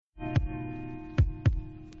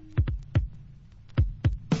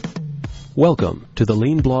Welcome to the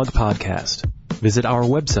Lean Blog Podcast. Visit our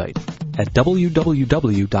website at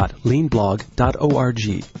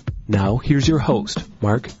www.leanblog.org. Now, here's your host,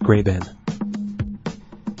 Mark Graban.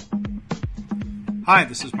 Hi,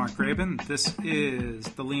 this is Mark Graban. This is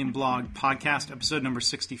the Lean Blog Podcast, episode number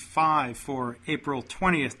 65 for April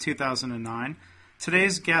 20th, 2009.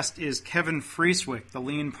 Today's guest is Kevin Frieswick, the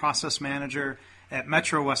Lean Process Manager at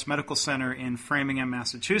Metro West Medical Center in Framingham,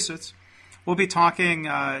 Massachusetts. We'll be talking,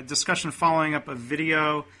 discussion following up a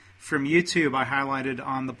video from YouTube I highlighted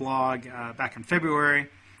on the blog back in February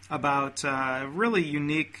about a really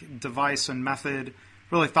unique device and method,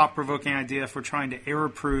 really thought-provoking idea for trying to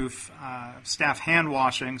error-proof staff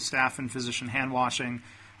and physician hand washing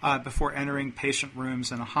before entering patient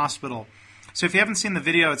rooms in a hospital. So if you haven't seen the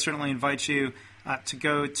video, I'd certainly invite you to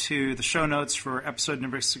go to the show notes for episode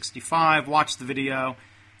number 65, watch the video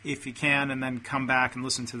if you can, and then come back and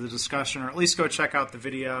listen to the discussion, or at least go check out the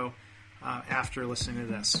video after listening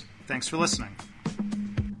to this. Thanks for listening.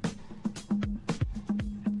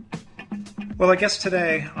 Well, our guest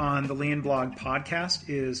today on the Lean Blog Podcast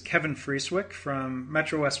is Kevin Frieswick from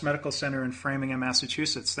Metro West Medical Center in Framingham,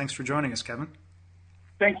 Massachusetts. Thanks for joining us, Kevin.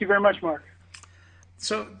 Thank you very much, Mark.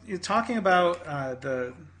 So you're talking about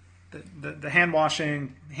the hand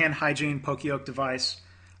washing, hand hygiene Poka-Yoke device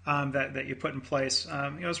that you put in place. I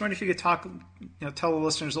was wondering if you could tell the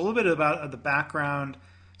listeners a little bit about the background,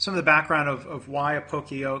 some of the background of why a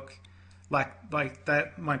Poka-Yoke like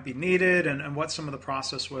that might be needed, and what some of the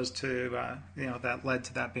process was to that led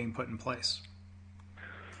to that being put in place.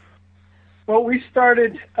 Well, we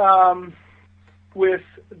started with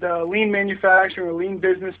the lean manufacturing or lean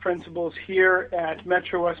business principles here at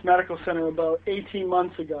Metro West Medical Center about 18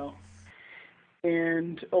 months ago.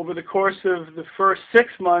 And over the course of the first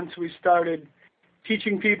 6 months, we started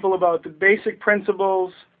teaching people about the basic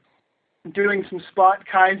principles, doing some spot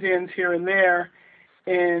Kaizens here and there.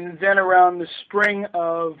 And then around the spring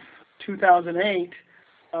of 2008,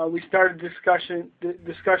 we started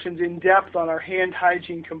discussions in depth on our hand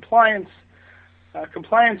hygiene compliance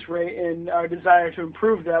rate and our desire to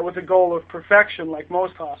improve that with a goal of perfection like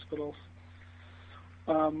most hospitals.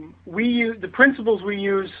 The principles we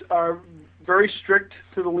use are very strict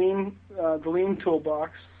to the lean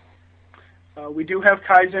toolbox. We do have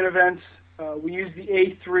Kaizen events. We use the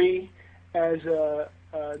A3 as a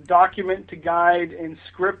document to guide and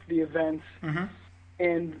script the events. Mm-hmm.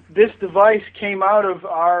 And this device came out of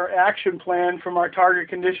our action plan from our target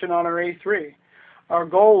condition on our A3. Our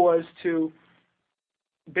goal was to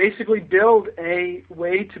basically build a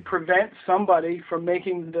way to prevent somebody from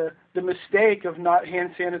making the mistake of not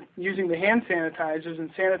using the hand sanitizers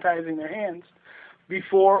and sanitizing their hands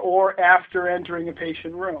before or after entering a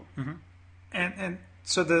patient room. Mm-hmm. And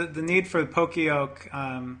so the need for the Poka-Yoke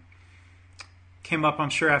came up, I'm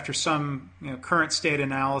sure, after some current state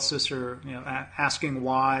analysis, or asking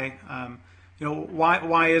why.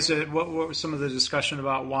 Why is it? What was some of the discussion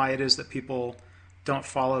about why it is that people don't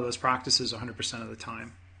follow those practices 100% of the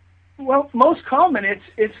time? Well, most common,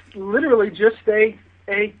 it's literally just a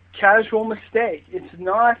casual mistake. It's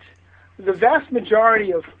not, the vast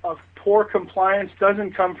majority of poor compliance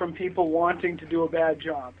doesn't come from people wanting to do a bad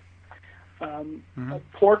job.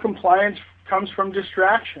 Poor compliance comes from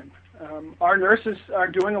distraction. Our nurses are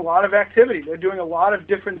doing a lot of activity. They're doing a lot of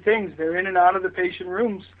different things. They're in and out of the patient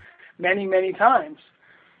rooms many, many times.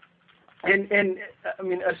 And I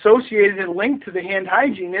mean, associated and linked to the hand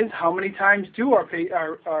hygiene is how many times do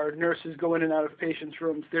our nurses go in and out of patients'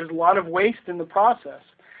 rooms. There's a lot of waste in the process.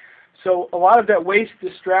 So a lot of that waste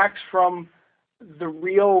distracts from the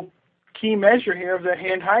real key measure here of the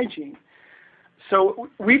hand hygiene. So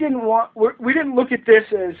we didn't look at this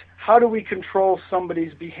as how do we control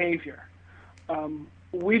somebody's behavior.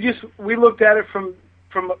 We looked at it from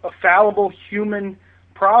a fallible human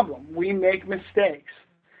problem. We make mistakes.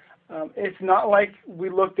 It's not like we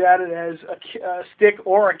looked at it as a stick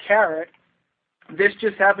or a carrot. This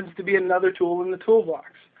just happens to be another tool in the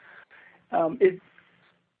toolbox. In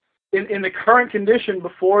the current condition,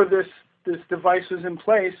 before this device was in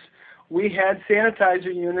place, we had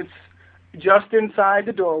sanitizer units just inside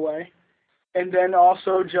the doorway, and then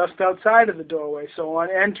also just outside of the doorway. So on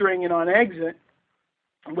entering and on exit,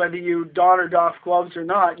 whether you don or doff gloves or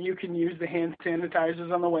not, you can use the hand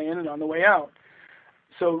sanitizers on the way in and on the way out.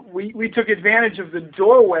 So we took advantage of the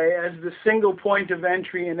doorway as the single point of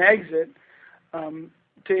entry and exit to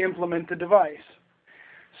implement the device.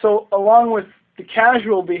 So along with the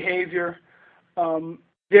casual behavior,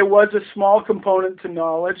 there was a small component to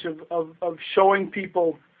knowledge of showing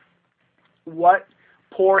people what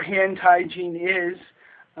poor hand hygiene is.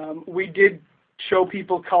 We did show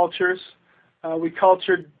people cultures. We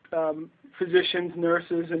cultured physicians,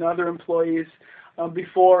 nurses, and other employees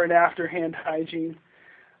before and after hand hygiene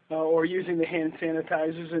or using the hand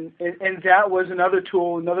sanitizers. And that was another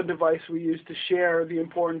tool, another device we used to share the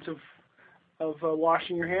importance of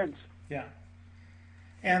washing your hands. Yeah.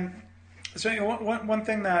 And so one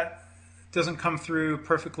thing that doesn't come through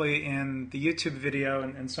perfectly in the YouTube video,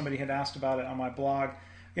 and somebody had asked about it on my blog,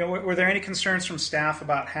 were there any concerns from staff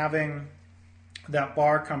about having that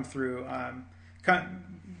bar come through,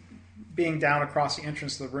 being down across the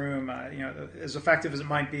entrance of the room, as effective as it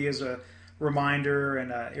might be as a reminder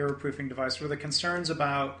and an error-proofing device? Were there concerns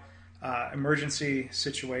about emergency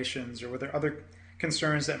situations, or were there other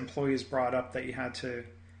concerns that employees brought up that you had to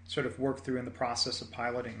sort of work through in the process of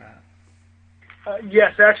piloting that?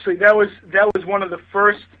 Yes, actually, that was one of the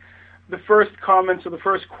first comments, or the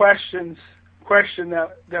first question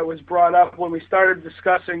that was brought up when we started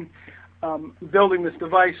discussing building this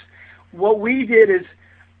device. What we did is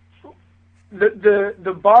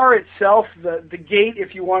the bar itself, the gate,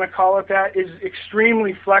 if you want to call it that, is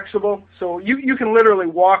extremely flexible. So you can literally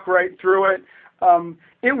walk right through it.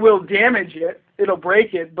 It will damage it, it'll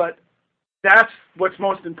break it, but that's what's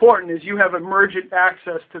most important, is you have emergent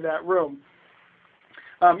access to that room.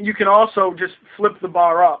 You can also just flip the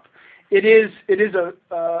bar up. It is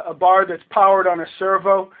a bar that's powered on a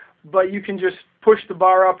servo, but you can just push the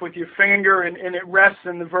bar up with your finger, and it rests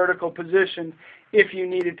in the vertical position if you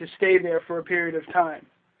needed to stay there for a period of time.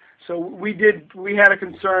 So we had a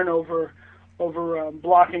concern over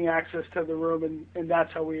blocking access to the room, and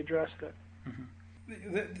that's how we addressed it.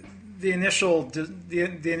 Mm-hmm. The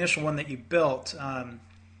initial one that you built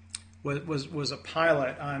was a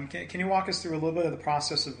pilot. Can you walk us through a little bit of the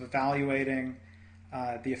process of evaluating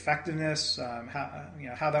the effectiveness,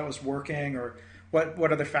 how that was working, or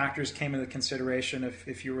what other factors came into consideration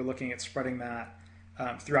if you were looking at spreading that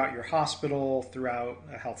throughout your hospital, throughout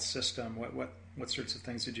a health system? What sorts of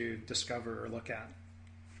things did you discover or look at?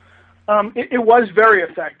 It was very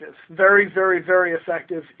effective, very, very, very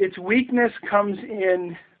effective. Its weakness comes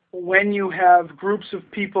in when you have groups of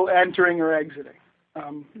people entering or exiting,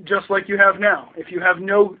 just like you have now. If you have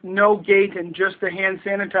no gate and just a hand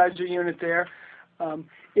sanitizer unit there,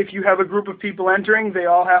 if you have a group of people entering, they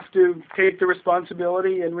all have to take the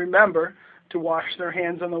responsibility and remember to wash their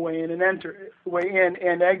hands on the way in and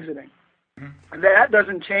exiting. Mm-hmm. That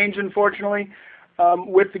doesn't change, unfortunately,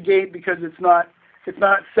 with the gate, because it's not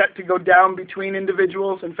set to go down between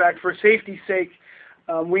individuals. In fact, for safety's sake,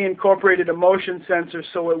 we incorporated a motion sensor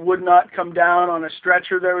so it would not come down on a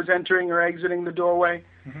stretcher that was entering or exiting the doorway.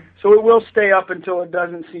 Mm-hmm. So it will stay up until it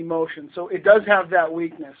doesn't see motion. So it does have that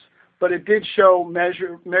weakness, but it did show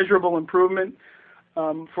measurable improvement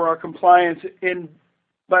for our compliance in,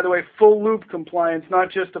 by the way, full loop compliance,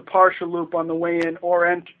 not just a partial loop on the way in or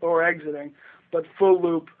exiting, but full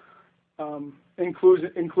loop,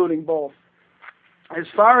 including both. As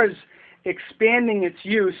far as expanding its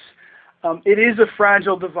use, it is a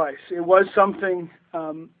fragile device. It was something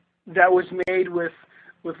that was made with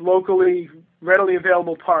locally, readily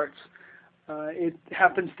available parts. It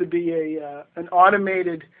happens to be an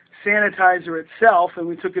automated sanitizer itself, and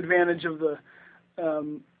we took advantage of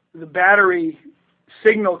the battery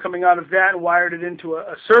signal coming out of that and wired it into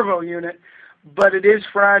a servo unit. But it is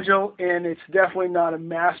fragile, and it's definitely not a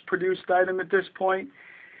mass-produced item at this point.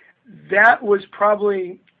 That was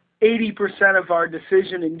probably 80% of our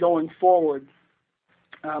decision in going forward.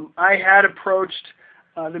 I had approached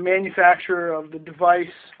the manufacturer of the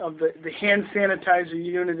device, of the hand sanitizer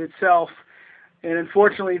unit itself, and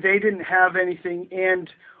unfortunately they didn't have anything and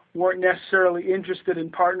weren't necessarily interested in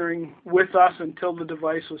partnering with us until the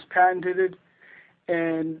device was patented,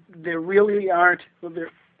 and there really aren't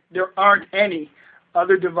any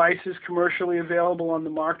other devices commercially available on the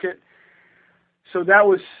market. So that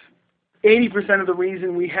was 80% of the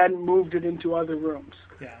reason we hadn't moved it into other rooms.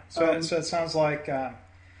 Yeah, so it sounds like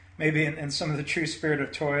maybe in some of the true spirit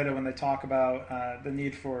of Toyota, when they talk about the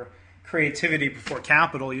need for creativity before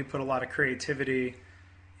capital, you put a lot of creativity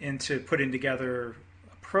into putting together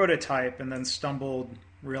a prototype, and then stumbled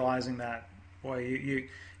realizing that, boy,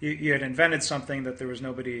 you had invented something that there was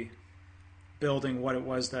nobody building what it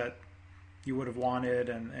was that you would have wanted.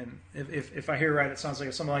 And if I hear right, it sounds like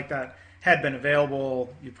if something like that had been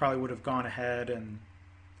available, you probably would have gone ahead and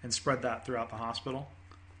spread that throughout the hospital.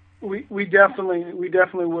 We definitely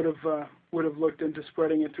would have looked into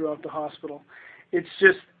spreading it throughout the hospital. It's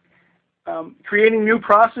just creating new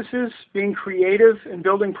processes, being creative, and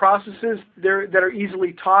building processes that are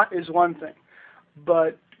easily taught is one thing,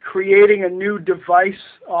 but creating a new device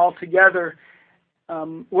altogether.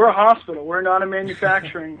 We're a hospital. We're not a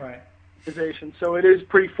manufacturing right. organization, so it is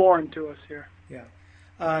pretty foreign to us here. Yeah.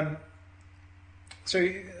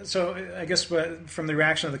 So I guess from the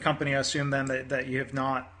reaction of the company, I assume then that you have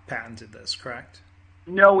not patented this, correct?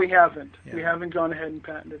 No, we haven't. Yeah. We haven't gone ahead and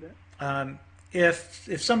patented it.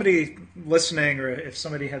 If somebody listening, or if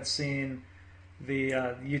somebody had seen the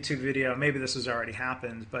YouTube video, maybe this has already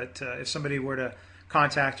happened, but if somebody were to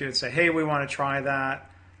contact you and say, hey, we want to try that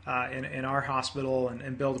in our hospital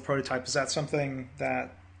and build a prototype, is that something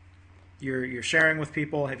that you're sharing with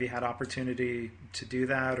people? Have you had opportunity to do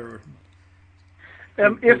that? Or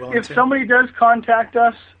if somebody does contact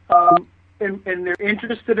us and they're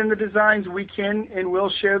interested in the designs, we can and will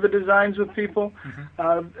share the designs with people.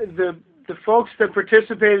 Mm-hmm. The folks that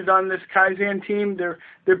participated on this Kaizen team,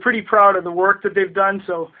 they're pretty proud of the work that they've done,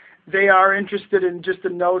 so they are interested in just a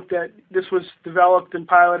note that this was developed and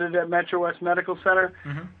piloted at Metro West Medical Center.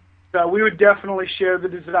 Mm-hmm. We would definitely share the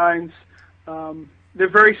designs. They're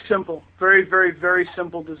very simple, very, very, very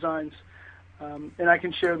simple designs, and I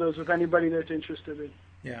can share those with anybody that's interested in.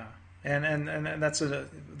 Yeah, and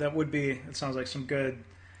that would be, it sounds like, some good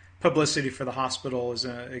publicity for the hospital, is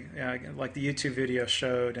like the YouTube video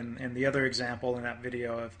showed, and the other example in that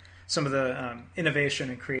video of some of the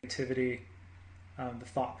innovation and creativity, the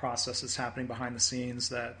thought process that's happening behind the scenes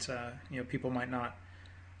that people might not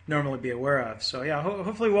normally be aware of. So yeah,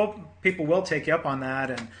 hopefully people will take you up on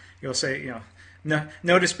that, and you'll say,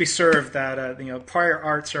 notice be served that prior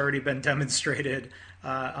art's already been demonstrated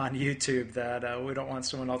on YouTube, that we don't want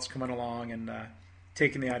someone else coming along and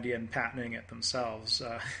taking the idea and patenting it themselves,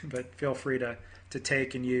 but feel free to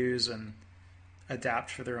take and use and adapt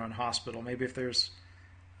for their own hospital. Maybe if there's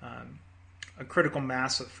a critical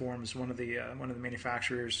mass that forms, one of the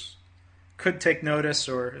manufacturers could take notice,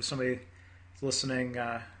 or if somebody is listening,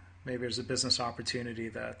 maybe there's a business opportunity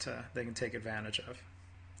that they can take advantage of.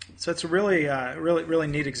 So it's a really, really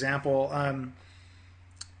neat example.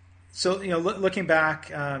 So looking back.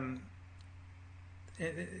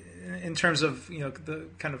 In terms of the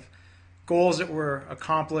kind of goals that were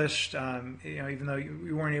accomplished, even though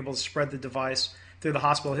you weren't able to spread the device through the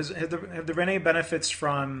hospital, have there been any benefits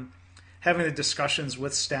from having the discussions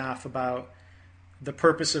with staff about the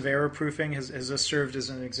purpose of error-proofing? Has this served as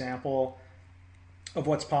an example of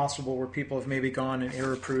what's possible, where people have maybe gone and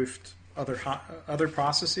error-proofed other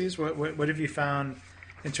processes? What have you found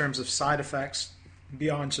in terms of side effects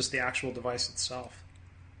beyond just the actual device itself?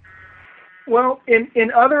 Well,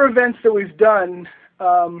 in other events that we've done,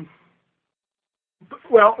 let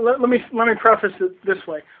me preface it this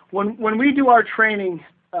way. When we do our training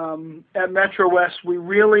at Metro West, we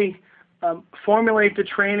really formulate the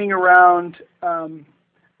training around, I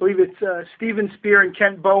believe it's Stephen Spear and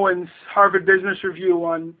Kent Bowen's Harvard Business Review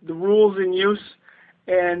on the rules in use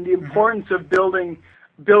and the importance of building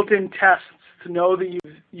built-in tests to know that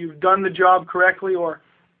you've done the job correctly, or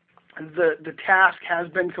the task has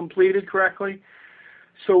been completed correctly.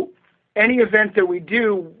 So any event that we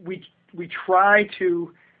do, we try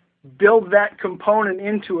to build that component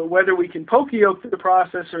into it, whether we can poka-yoke the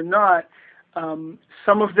process or not.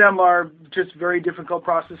 Some of them are just very difficult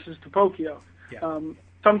processes to poka-yoke. Yeah.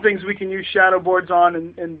 Some things we can use shadow boards on,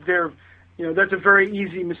 and they're, that's a very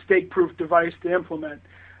easy mistake-proof device to implement.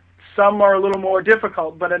 Some are a little more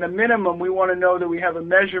difficult, but at a minimum, we want to know that we have a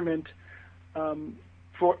measurement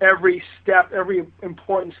for every step, every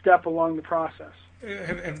important step along the process.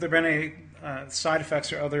 Have there been any side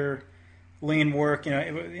effects or other lean work,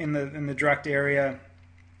 in the direct area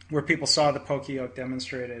where people saw the poka-yoke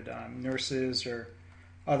demonstrated, nurses or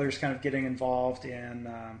others kind of getting involved in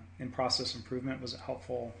process improvement? Was it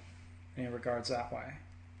helpful in any regards that way?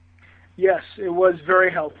 Yes, it was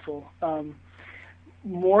very helpful.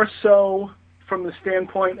 More so from the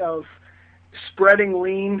standpoint of spreading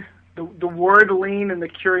lean, the word lean and the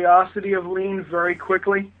curiosity of lean very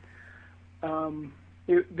quickly. The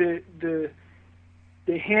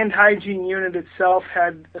hand hygiene unit itself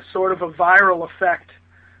had a sort of a viral effect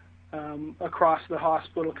across the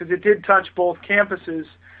hospital, because it did touch both campuses,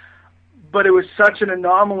 but it was such an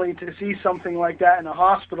anomaly to see something like that in a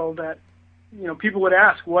hospital that people would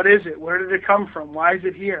ask, what is it? Where did it come from? Why is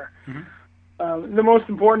it here? Mm-hmm. The most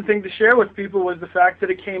important thing to share with people was the fact that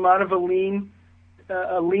it came out of a lean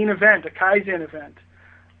event, a Kaizen event,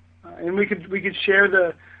 and we could share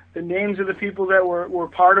the names of the people that were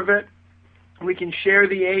part of it. We can share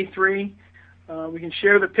the A3. We can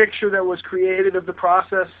share the picture that was created of the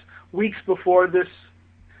process weeks before this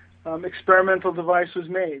experimental device was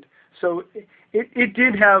made. So it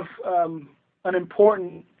did have an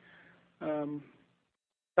important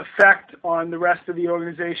effect on the rest of the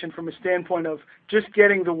organization from a standpoint of just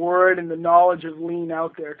getting the word and the knowledge of lean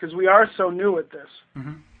out there, because we are so new at this.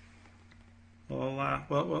 Mm-hmm. Well,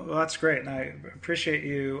 that's great, and I appreciate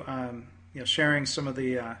you sharing some of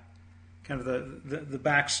the kind of the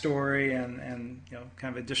backstory and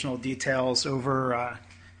kind of additional details over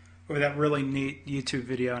that really neat YouTube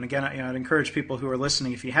video. And again, I'd encourage people who are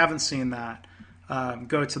listening, if you haven't seen that,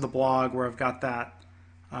 go to the blog where I've got that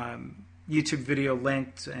YouTube video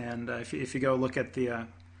linked. And if you go look at the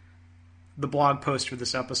blog post for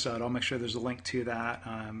this episode, I'll make sure there's a link to that.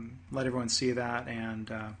 Let everyone see that. And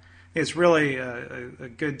it's really a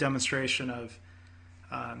good demonstration of,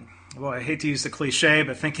 well, I hate to use the cliche,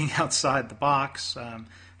 but thinking outside the box,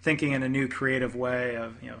 thinking in a new creative way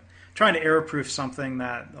of, trying to error-proof something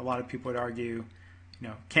that a lot of people would argue,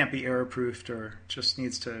 can't be error-proofed or just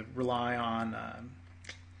needs to rely on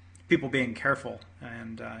people being careful.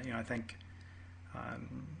 And, I think,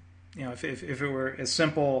 if it were as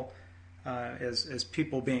simple as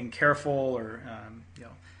people being careful or,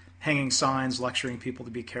 hanging signs lecturing people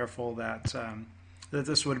to be careful, that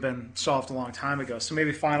this would have been solved a long time ago. So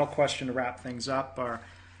maybe final question to wrap things up are,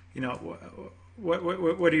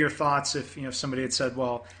 what are your thoughts if somebody had said,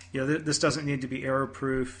 well, this doesn't need to be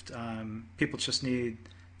error-proofed, people just need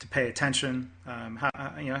to pay attention.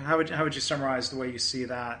 How would you summarize the way you see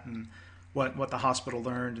that and what the hospital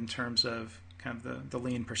learned in terms of kind of the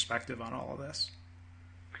lean perspective on all of this?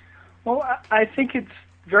 Well, I think it's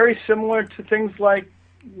very similar to things like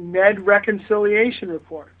med reconciliation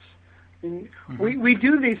reports. I mean, we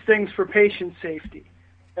do these things for patient safety.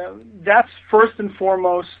 That's first and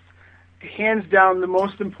foremost, hands down, the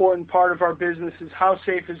most important part of our business is how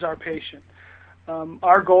safe is our patient.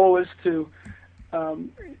 Our goal is to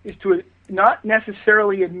not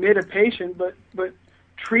necessarily admit a patient, but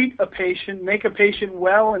treat a patient, make a patient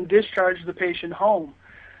well, and discharge the patient home.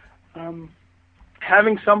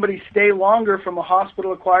 Having somebody stay longer from a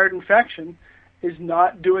hospital-acquired infection is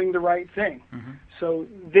not doing the right thing. So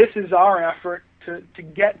this is our effort to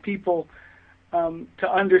get people to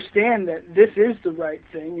understand that this is the right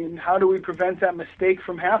thing, and how do we prevent that mistake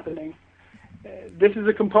from happening. This is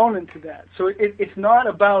a component to that. So it's not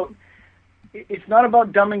about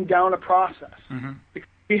dumbing down a process.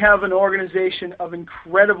 We have an organization of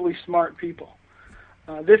incredibly smart people.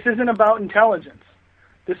 This isn't about intelligence.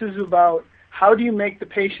 This is about how do you make the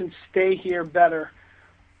patient stay here better,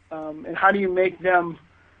 and how do you make them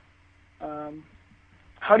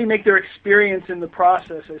how do you make their experience in the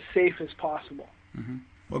process as safe as possible?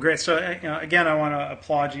 Well, great. So, again, I want to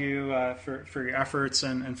applaud you for your efforts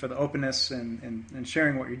and for the openness and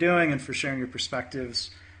sharing what you're doing and for sharing your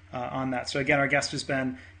perspectives on that. So, again, our guest has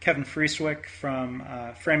been Kevin Frieswick from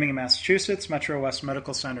Framingham, Massachusetts, Metro West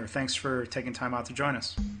Medical Center. Thanks for taking time out to join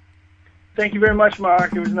us. Thank you very much,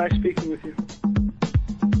 Mark. It was nice speaking with you.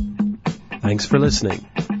 Thanks for listening.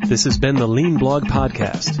 This has been the Lean Blog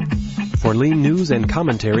Podcast. For Lean news and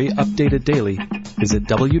commentary updated daily, visit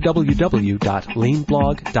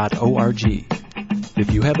www.leanblog.org.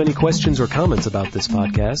 If you have any questions or comments about this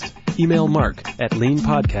podcast, email Mark at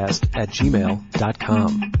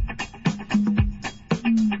leanpodcast@gmail.com.